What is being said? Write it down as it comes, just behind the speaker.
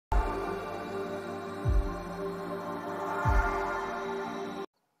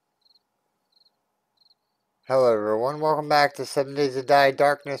Hello everyone, welcome back to 7 Days to Die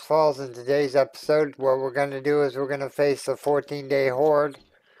Darkness Falls. In today's episode, what we're going to do is we're going to face a 14-day horde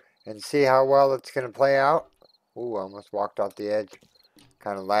and see how well it's going to play out. Ooh, I almost walked off the edge.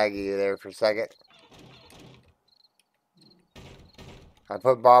 Kind of laggy there for a second. I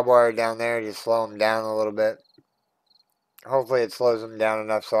put barbed wire down there to slow them down a little bit. Hopefully it slows them down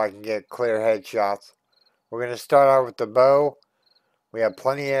enough so I can get clear headshots. We're going to start out with the bow. We have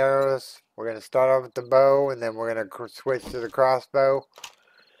plenty of arrows. We're going to start out with the bow and then we're going to switch to the crossbow.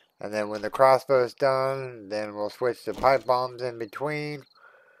 And then when the crossbow is done, then we'll switch to pipe bombs in between.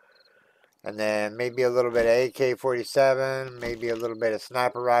 And then maybe a little bit of AK-47, maybe a little bit of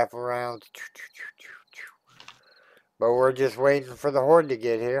sniper rifle rounds. But we're just waiting for the horde to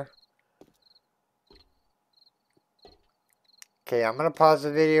get here. Okay, I'm going to pause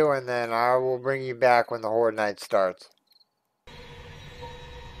the video and then I will bring you back when the horde night starts.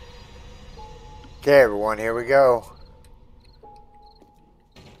 Okay everyone, here we go.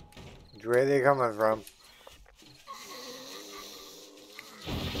 Where are they coming from?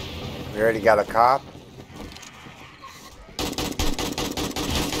 We already got a cop.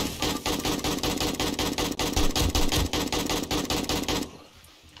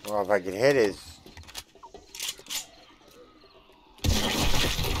 Well, if I could hit his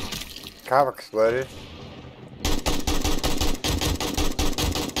cop exploded.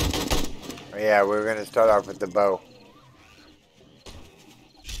 Yeah, we're going to start off with the bow.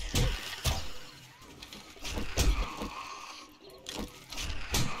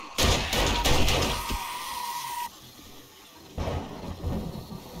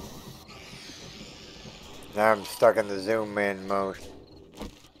 Now I'm stuck in the zoom in mode.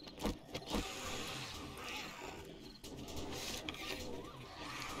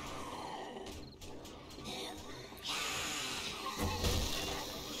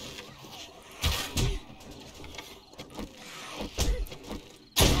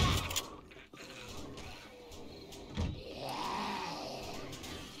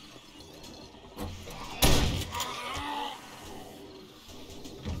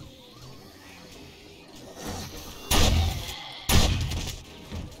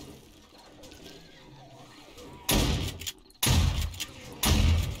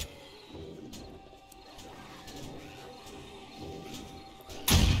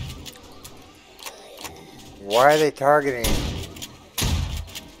 Why are they targeting?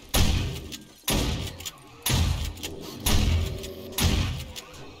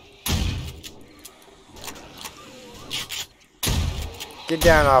 Get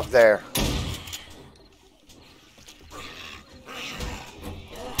down off there.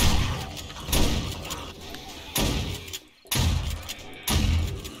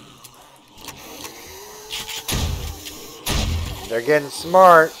 They're getting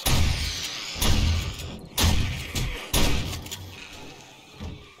smart.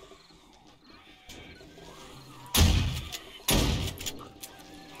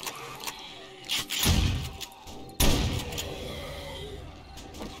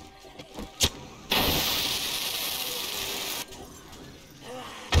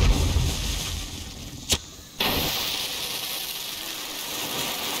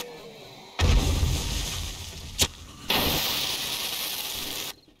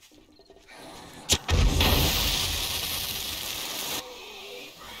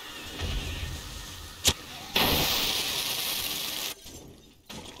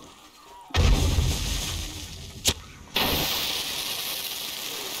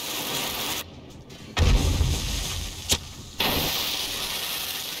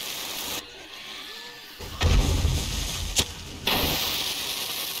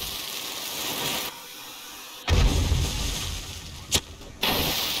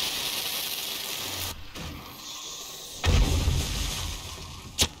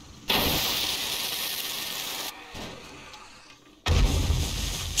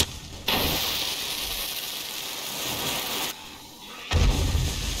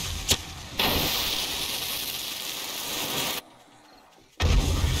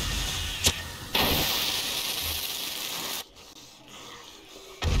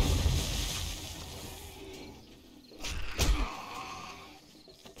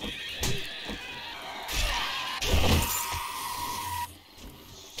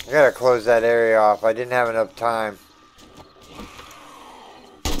 I gotta close that area off. I didn't have enough time.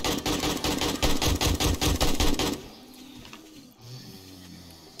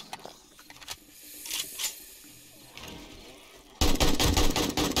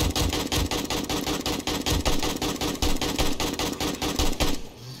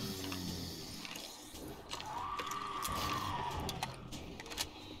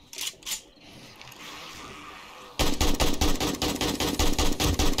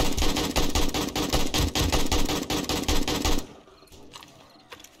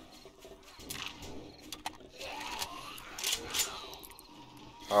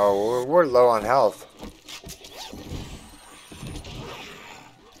 Oh, we're low on health.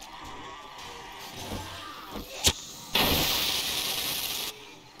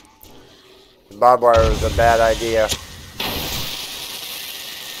 The barbed wire was a bad idea.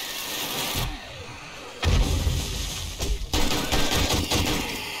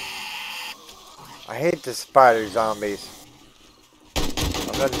 I hate the spider zombies.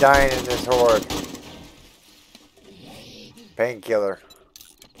 I'm not dying in this horde. Painkiller.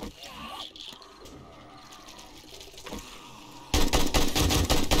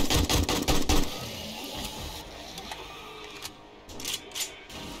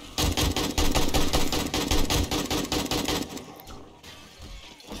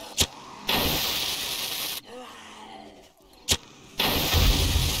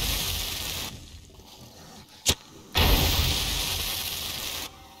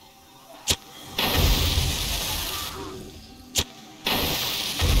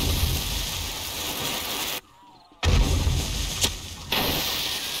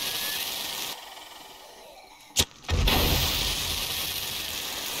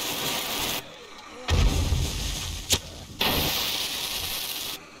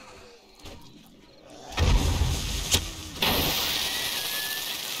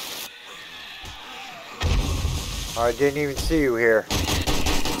 Oh, I didn't even see you here.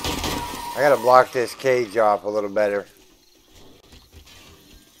 I gotta block this cage off a little better.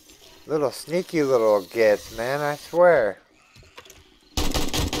 Little sneaky little gets, man, I swear.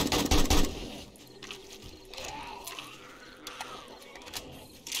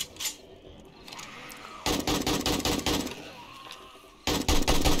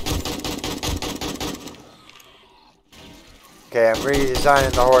 Okay, I'm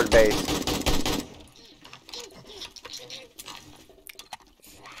redesigning the horde base.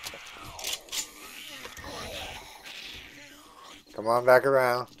 Come on back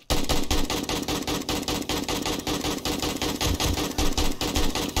around.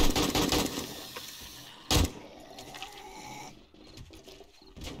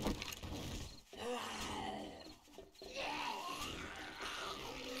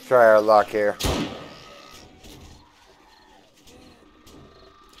 Let's try our luck here.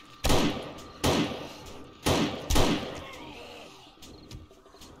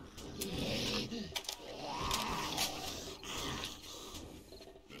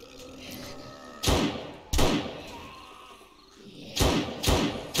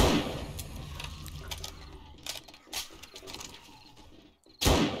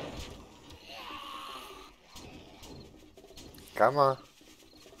 Come on.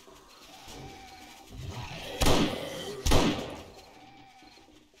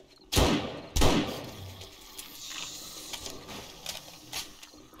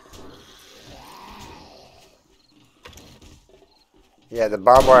 Yeah, the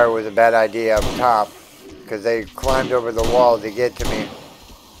barbed wire was a bad idea up top because they climbed over the wall to get to me.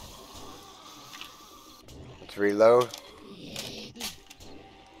 Let's reload.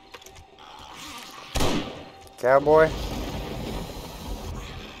 Cowboy.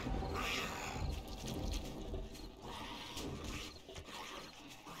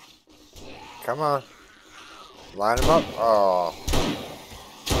 Come on. Line them up. Oh.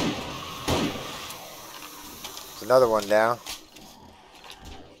 There's another one down.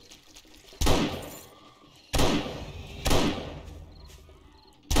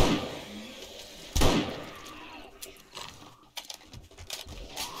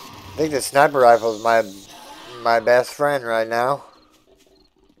 I think the sniper rifle is my best friend right now.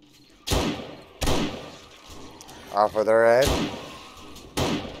 Off with her head.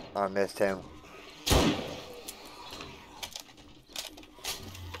 I missed him.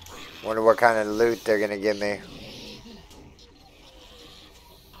 Wonder what kind of loot they're gonna give me.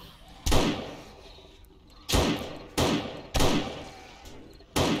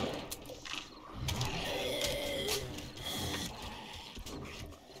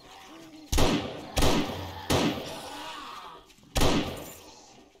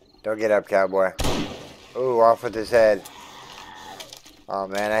 Don't get up, cowboy. Ooh, off with his head. Oh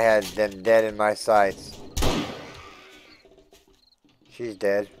man, I had them dead in my sights. She's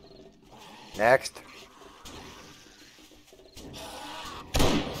dead. Next.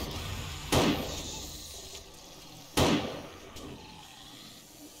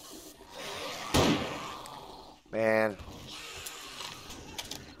 Man.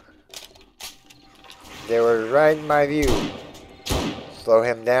 They were right in my view. Slow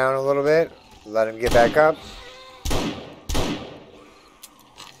him down a little bit. Let him get back up.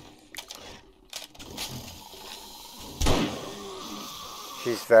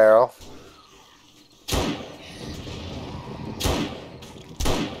 She's feral.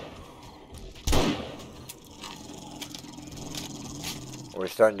 We're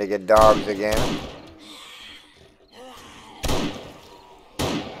starting to get dogs again.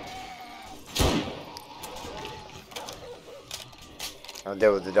 I'll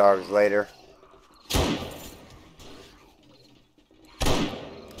deal with the dogs later.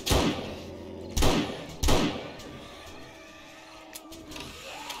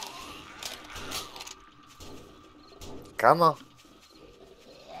 Come on.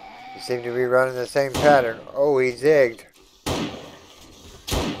 You seem to be running the same pattern. Oh, he zigged.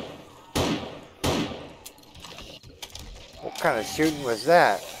 What kind of shooting was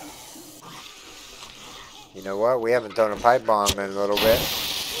that? You know what? We haven't thrown a pipe bomb in a little bit.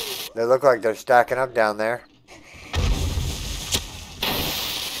 They look like they're stacking up down there.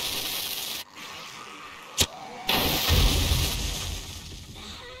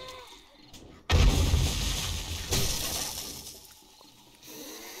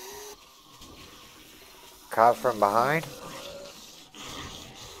 Caught from behind?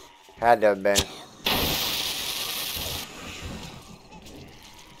 Had to have been.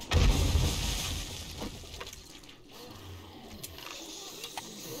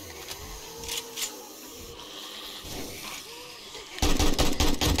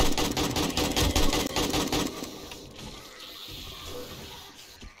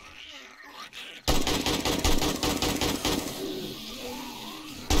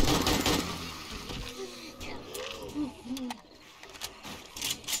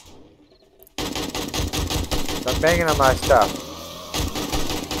 Stop banging on my stuff.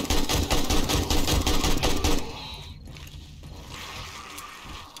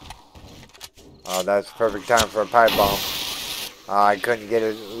 Oh, that's the perfect time for a pipe bomb. Oh, I couldn't get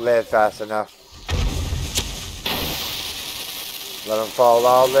it lit fast enough. Let him fall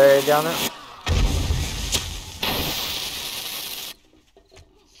all the way down there.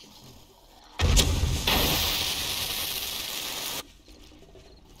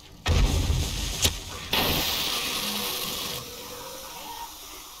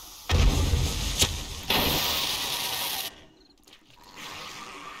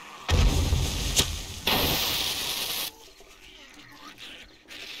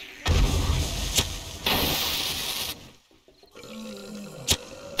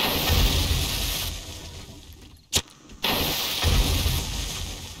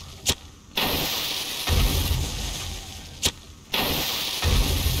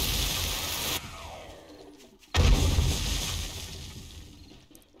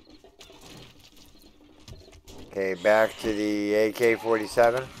 Okay, back to the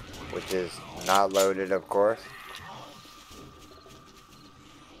AK-47, which is not loaded, of course.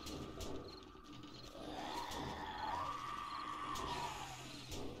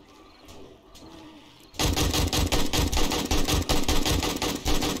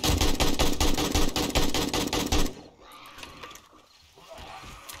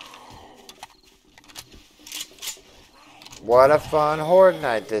 What a fun horde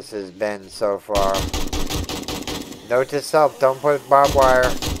night this has been so far. Note to self, don't put barbed wire to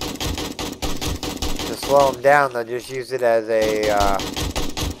slow them down. They'll just use it as a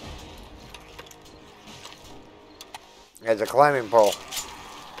climbing pole.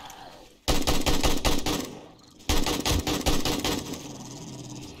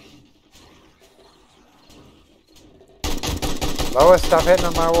 Lois, stop hitting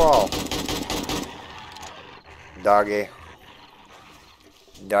on my wall. Doggy.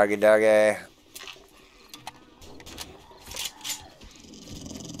 Doggy, doggy.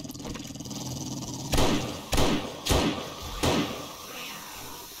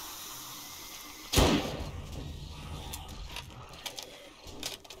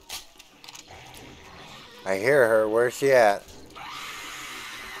 I hear her. Where's she at?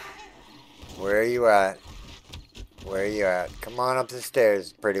 Where are you at? Where are you at? Come on up the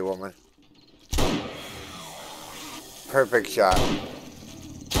stairs, pretty woman. Perfect shot.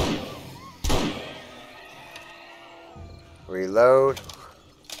 Reload.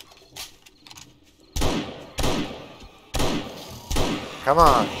 Come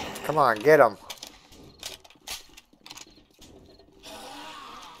on. Come on, get him.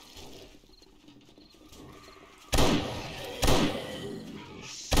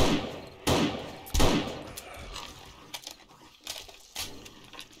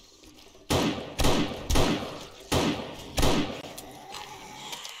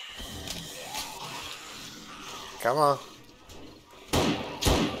 Come on.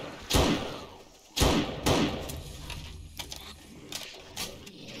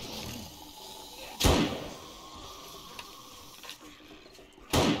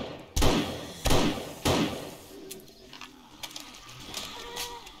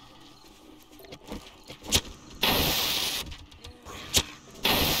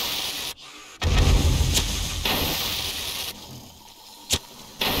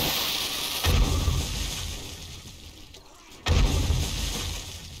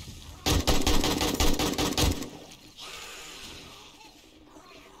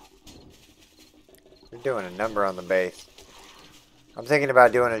 2 and a number on the base. I'm thinking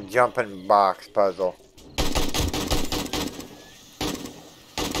about doing a jumping box puzzle.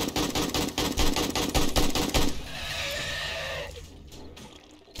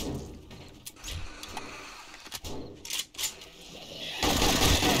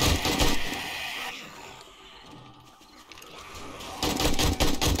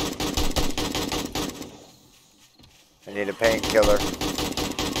 I need a painkiller.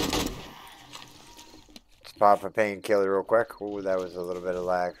 Let's pop a painkiller real quick. Ooh, that was a little bit of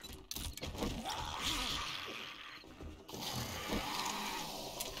lag.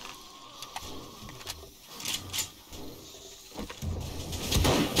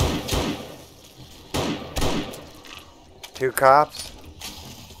 Two cops.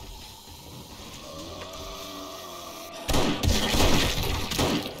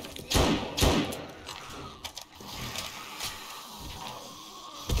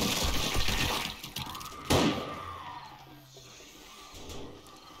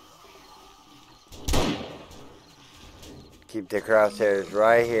 Keep the crosshairs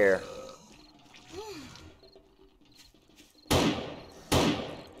right here.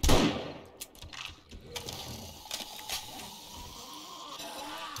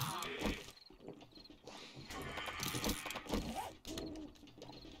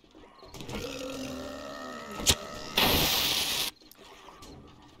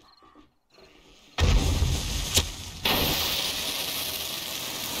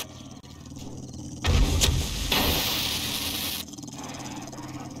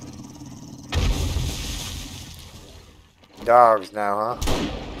 Dogs now, huh?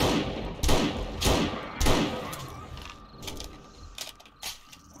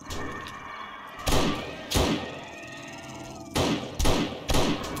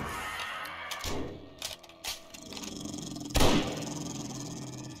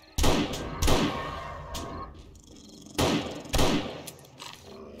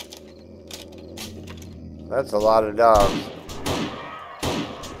 That's a lot of dogs.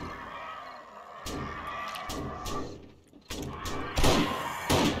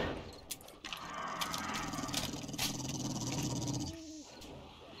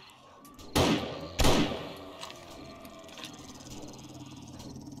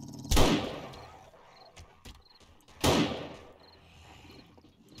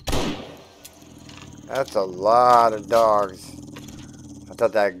 That's a lot of dogs. I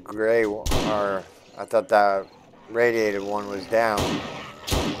thought that gray one, or I thought that radiated one was down.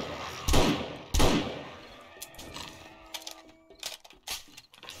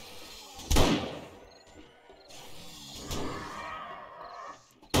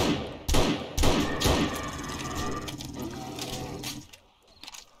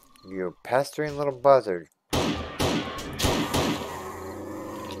 You pestering little buzzard.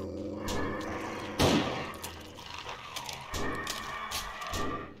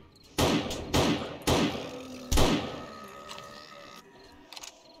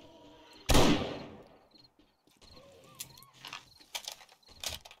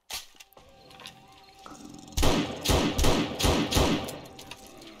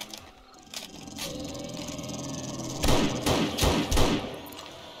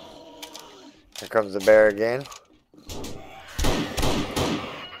 Here comes the bear again.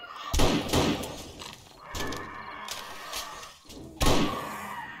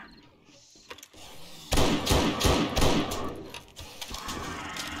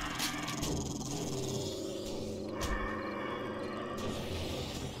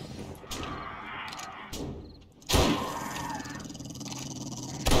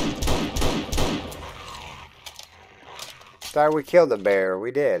 Thought we killed the bear. We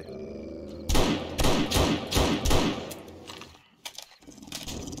did.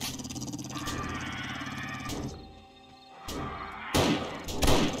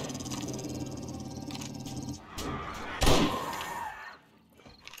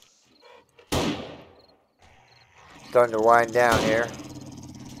 Starting to wind down here.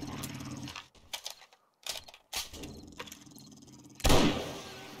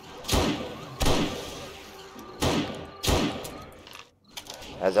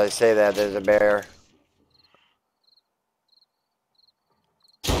 As I say that, there's a bear.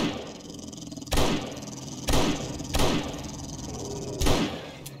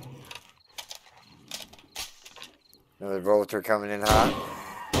 Another vulture coming in hot.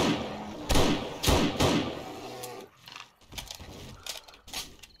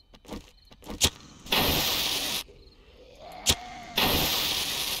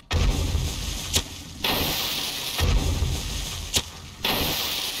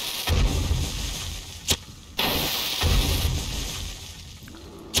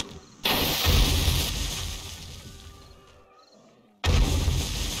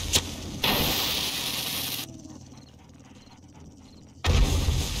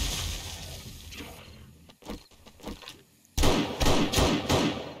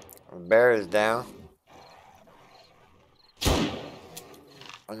 bear is down.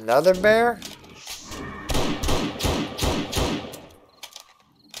 Another bear?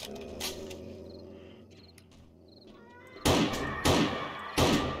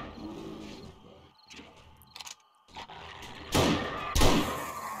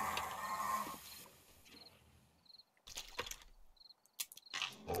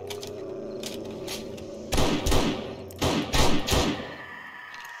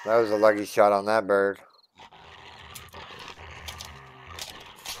 That was a lucky shot on that bird.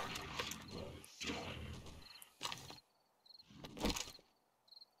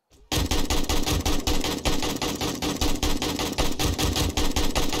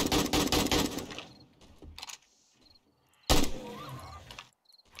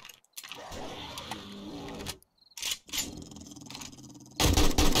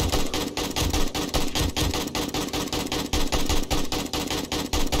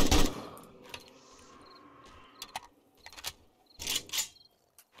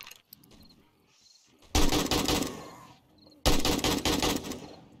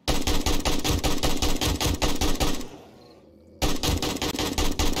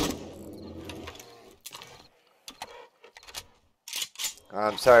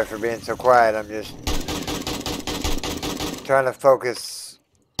 I'm sorry for being so quiet. I'm just trying to focus.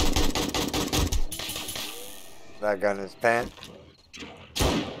 That gun is pant.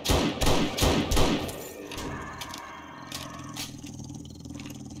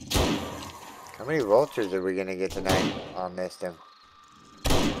 How many vultures are we gonna get tonight? Oh, I missed him.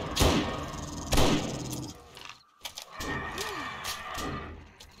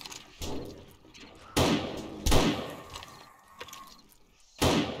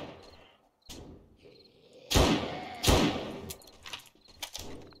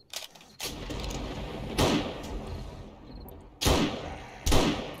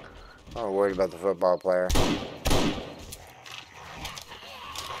 I'm worried about the football player.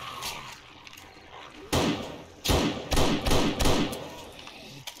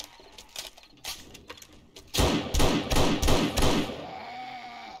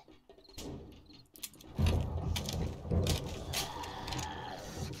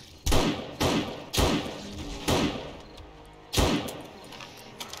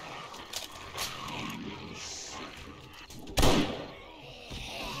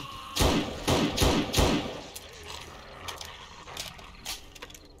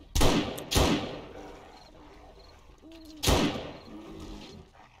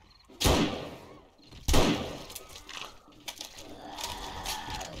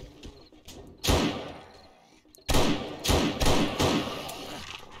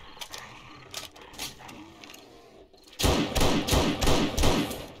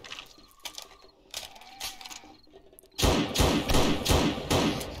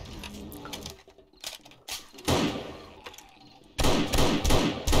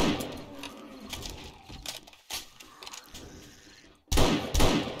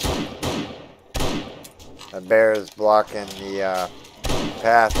 The bear is blocking the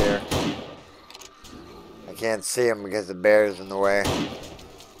path here. I can't see him because the bear is in the way.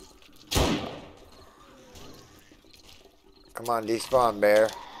 Come on, despawn, bear.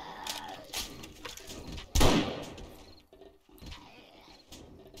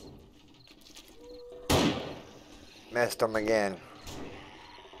 Missed him again.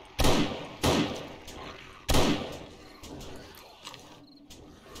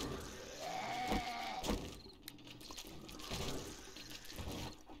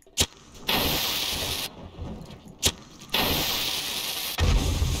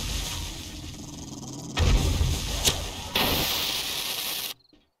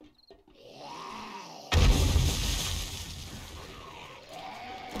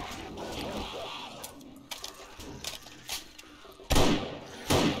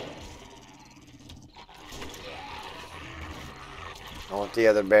 I want the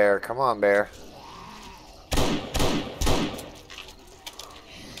other bear. Come on, bear.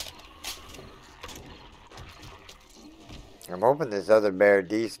 I'm hoping this other bear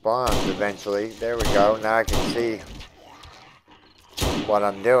despawns eventually. There we go. Now I can see what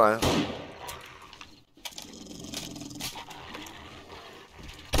I'm doing.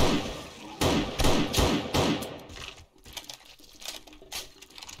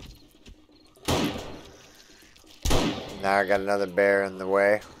 Now I got another bear in the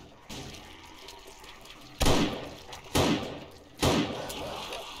way.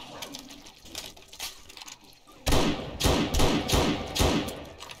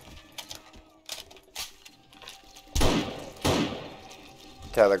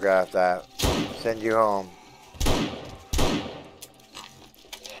 Telegraph that. Send you home.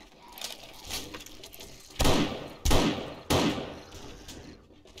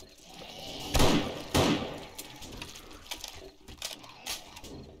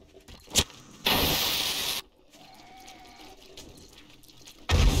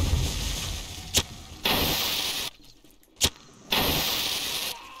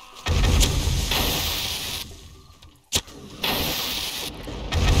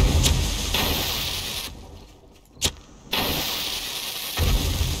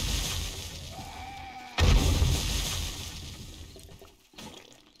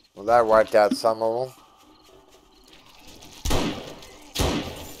 Well, that wiped out some of them.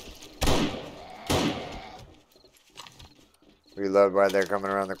 Reload while they're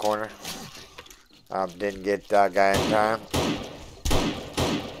coming around the corner. Didn't get that guy in time.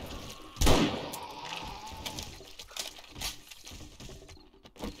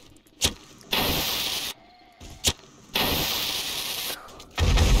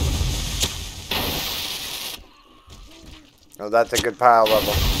 Oh, that's a good pile of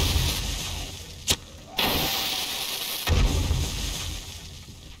them.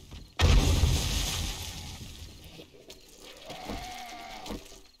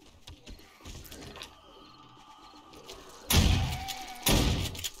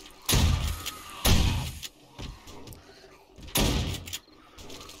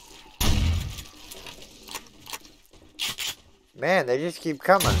 Man, they just keep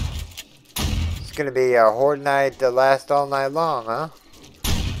coming. It's gonna be a horde night that lasts all night long, huh?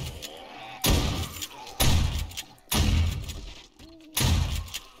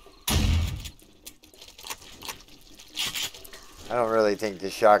 I don't really think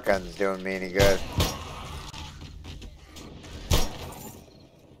the shotgun's doing me any good.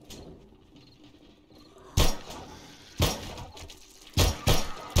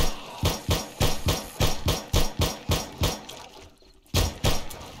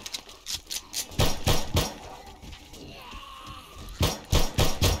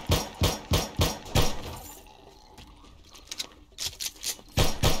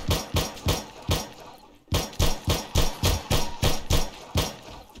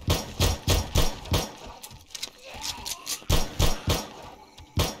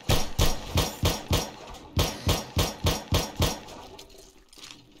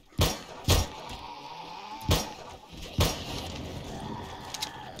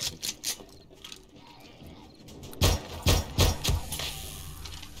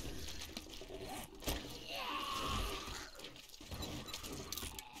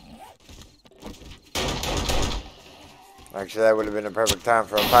 Actually, that would have been a perfect time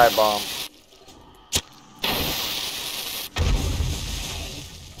for a pipe bomb.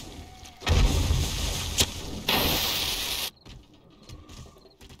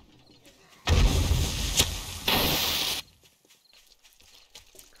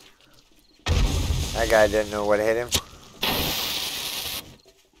 That guy didn't know what hit him.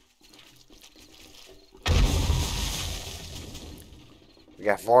 We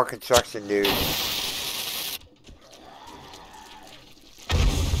got more construction dudes.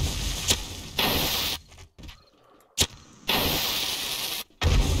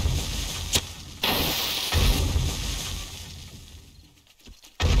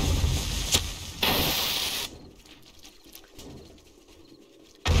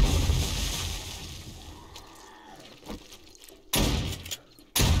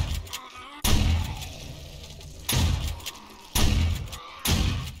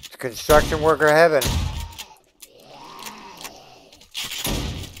 Construction worker heaven.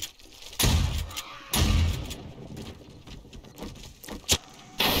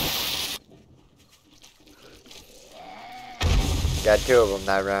 Got two of them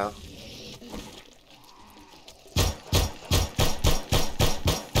that round.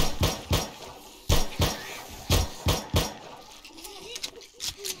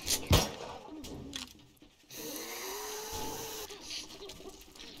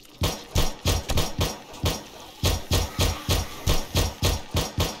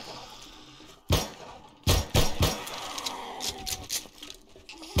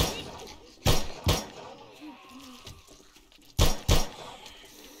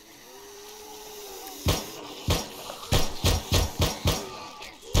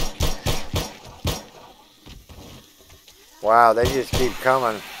 Wow, they just keep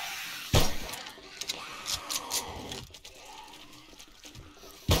coming.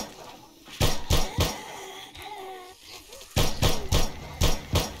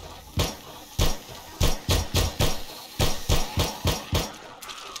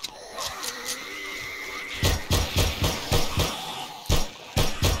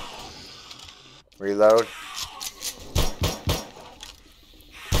 Reload.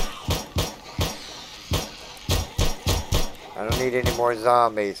 I don't need any more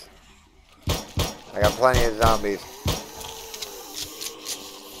zombies. I got plenty of zombies.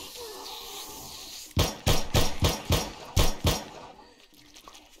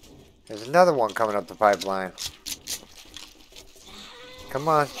 There's another one coming up the pipeline. Come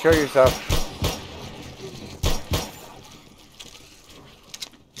on, show yourself.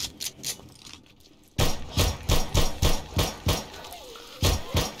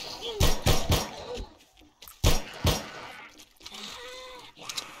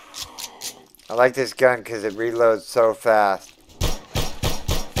 I like this gun because it reloads so fast.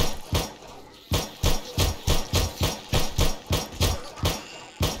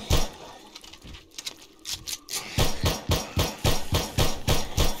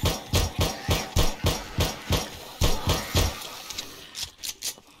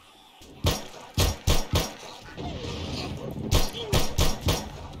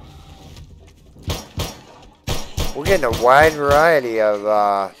 We're getting a wide variety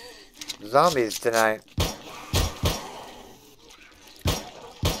of zombies tonight.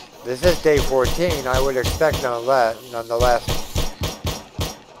 This is day 14. I would expect nonetheless.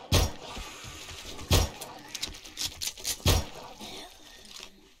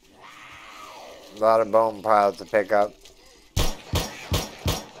 A lot of bone piles to pick up.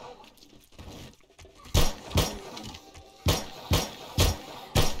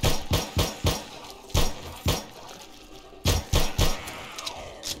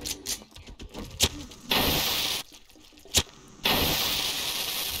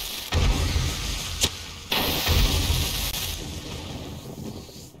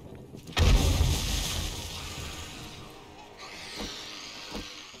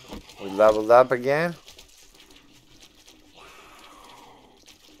 We leveled up again.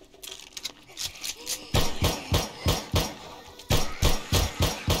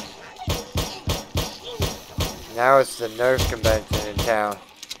 Now it's the nurse convention in town.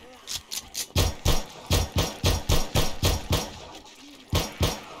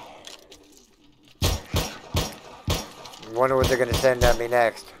 I wonder what they're going to send at me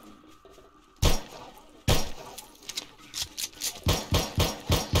next.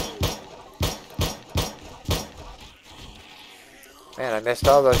 Man, I missed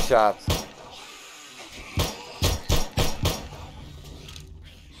all those shots.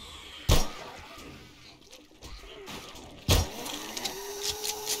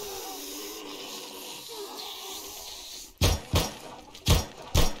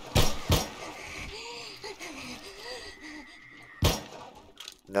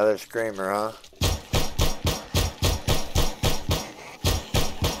 Another screamer, huh?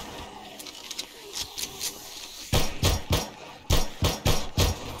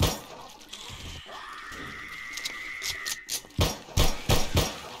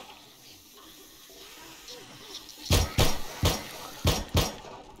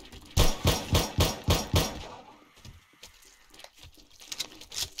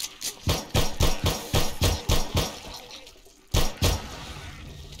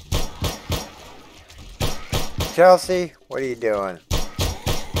 Chelsea, what are you doing?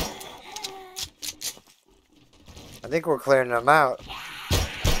 I think we're clearing them out.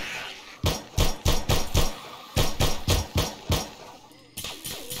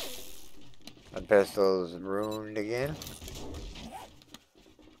 My pistol's ruined again.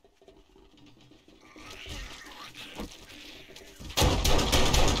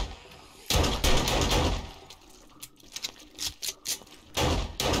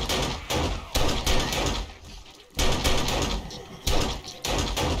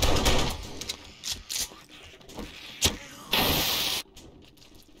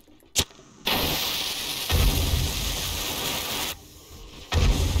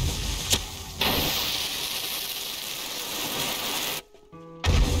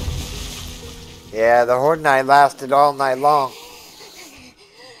 Yeah, the horde night lasted all night long.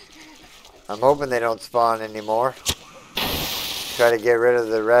 I'm hoping they don't spawn anymore. Try to get rid of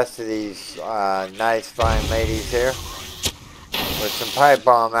the rest of these nice fine ladies here with some pipe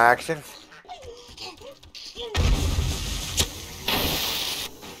bomb action.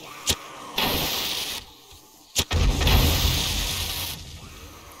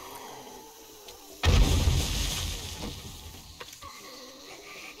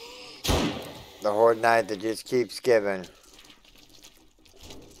 The horde night that just keeps giving.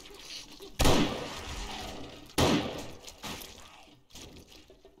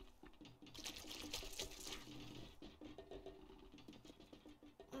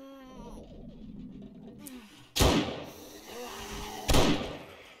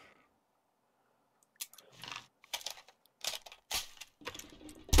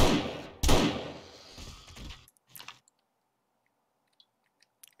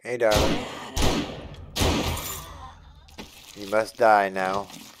 Hey, darling. You must die now.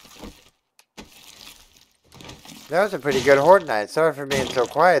 That was a pretty good horde night. Sorry for being so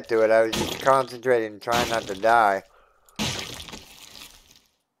quiet through it. I was just concentrating and trying not to die.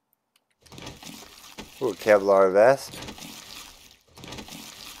 Ooh, Kevlar vest.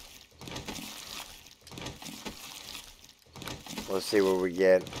 We'll see what we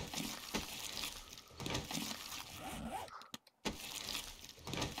get.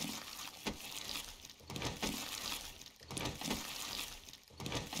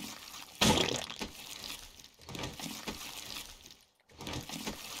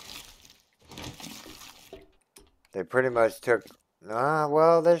 They pretty much took...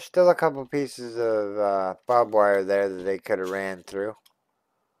 well, there's still a couple pieces of barbed wire there that they could have ran through.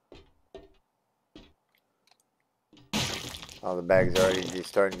 All the bags are already just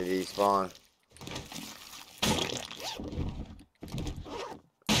starting to despawn.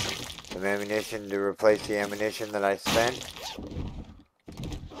 Some ammunition to replace the ammunition that I spent.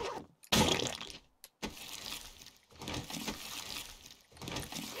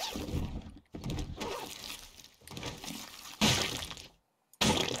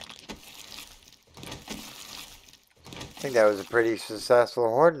 I think that was a pretty successful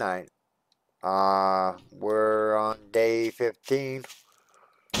horde night. We're on day 15.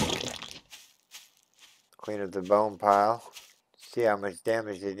 Clean up the bone pile. See how much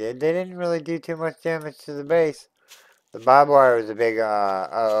damage they did. They didn't really do too much damage to the base. The barbed wire was a big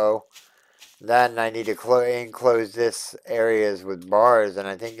uh-oh. That, and I need to enclose this areas with bars, and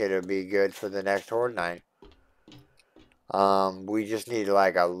I think it'll be good for the next horde night. We just need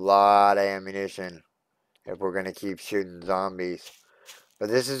like a lot of ammunition if we're going to keep shooting zombies. But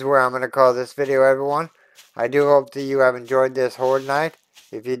this is where I'm going to call this video, everyone. I do hope that you have enjoyed this horde night.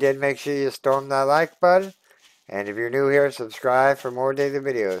 If you did, make sure you storm that like button. And if you're new here, subscribe for more daily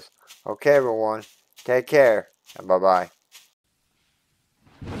videos. Okay, everyone. Take care, and bye-bye.